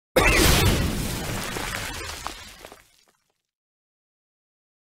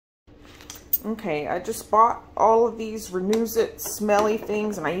Okay, I just bought all of these Renuzit smelly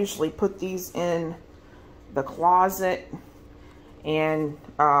things, and I usually put these in the closet. And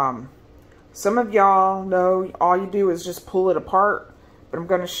some of y'all know all you do is just pull it apart, but I'm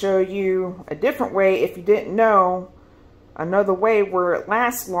going to show you a different way. If you didn't know, another way where it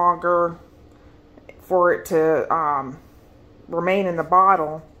lasts longer for it to remain in the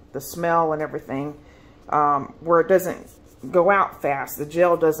bottle, the smell and everything, where it doesn't go out fast. The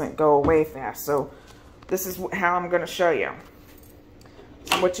gel doesn't go away fast. So this is how I'm going to show you.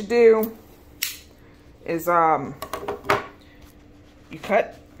 So what you do is you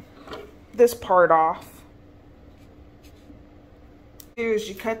cut this part off. What you do is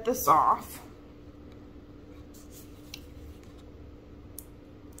you cut this off.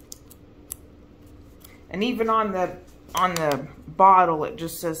 And even on the bottle, it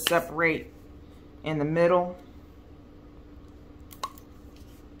just says separate in the middle.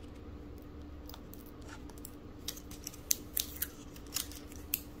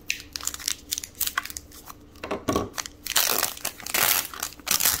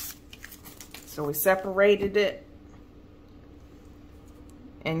 So we separated it.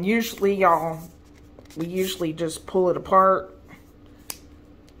 And usually, y'all, we usually just pull it apart.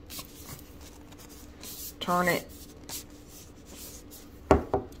 Turn it.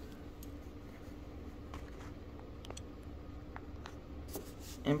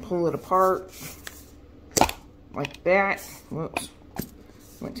 And pull it apart. Like that. Whoops.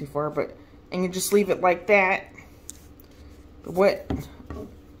 Went too far, but, and you just leave it like that. But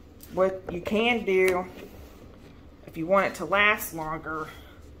what you can do, if you want it to last longer,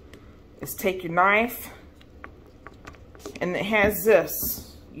 is take your knife, and it has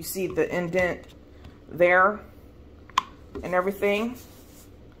this. You see the indent there and everything.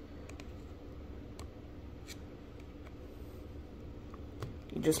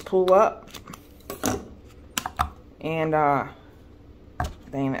 You just pull up, and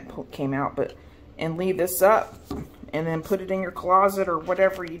dang, that came out, but, and leave this up, and then put it in your closet or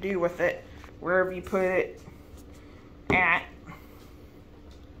whatever you do with it, wherever you put it at.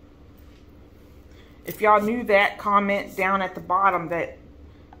 If y'all knew that, comment down at the bottom that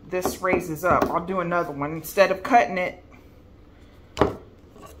this raises up. I'll do another one. Instead of cutting it,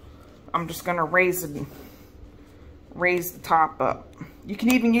 I'm just going to raise the top up. You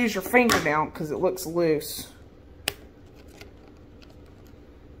can even use your fingernail because it looks loose.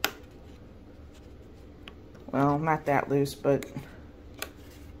 Well, not that loose, but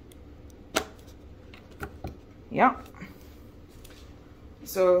yep.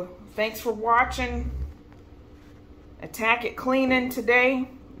 So, thanks for watching Attack It Cleaning today.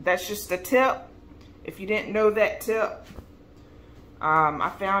 That's just a tip. If you didn't know that tip, I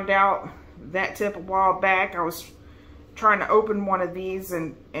found out that tip a while back. I was trying to open one of these,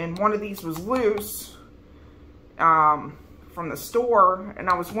 and one of these was loose from the store, and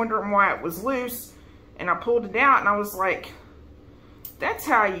I was wondering why it was loose. And I pulled it out, and I was like, that's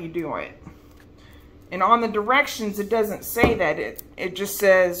how you do it. And on the directions, it doesn't say that. It just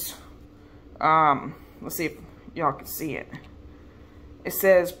says, let's see if y'all can see it. It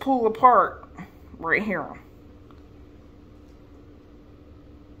says pull apart right here.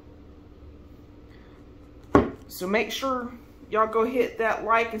 So make sure y'all go hit that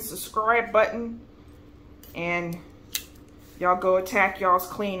like and subscribe button. And y'all go attack y'all's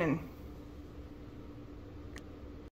cleaning.